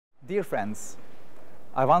Dear friends,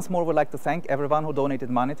 I once more would like to thank everyone who donated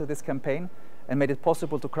money to this campaign and made it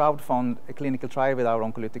possible to crowdfund a clinical trial with our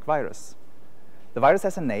oncolytic virus. The virus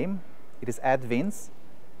has a name. It is AdVince,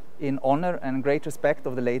 in honor and great respect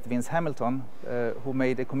of the late Vince Hamilton, who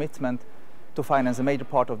made a commitment to finance a major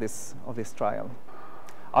part of this trial.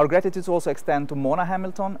 Our gratitude also extend to Mona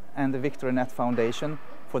Hamilton and the Victor and Annette Foundation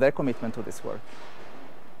for their commitment to this work.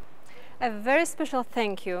 A very special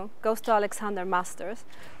thank you goes to Alexander Masters,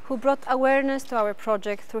 who brought awareness to our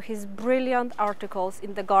project through his brilliant articles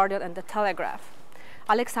in The Guardian and The Telegraph.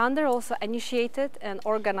 Alexander also initiated and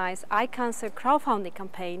organized eye cancer crowdfunding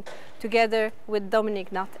campaign together with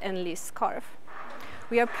Dominic Nutt and Liz Scarf.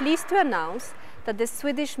 We are pleased to announce that the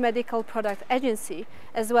Swedish Medical Product Agency,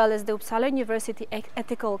 as well as the Uppsala University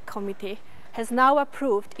Ethical Committee, has now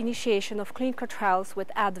approved initiation of clinical trials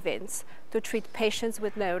with AdVince to treat patients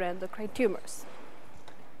with neuroendocrine tumors.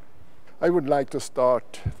 I would like to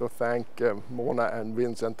start to thank Mona and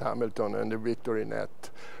Vincent Hamilton and the Victor Annette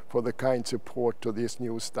for the kind support to this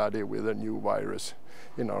new study with a new virus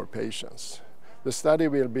in our patients. The study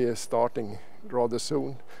will be starting rather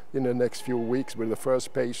soon, in the next few weeks, with the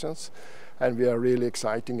first patients, and we are really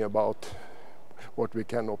excited about what we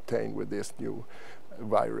can obtain with this new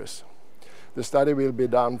virus. The study will be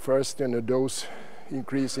done first in a dose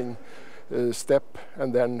increasing step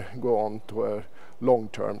and then go on to a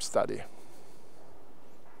long-term study.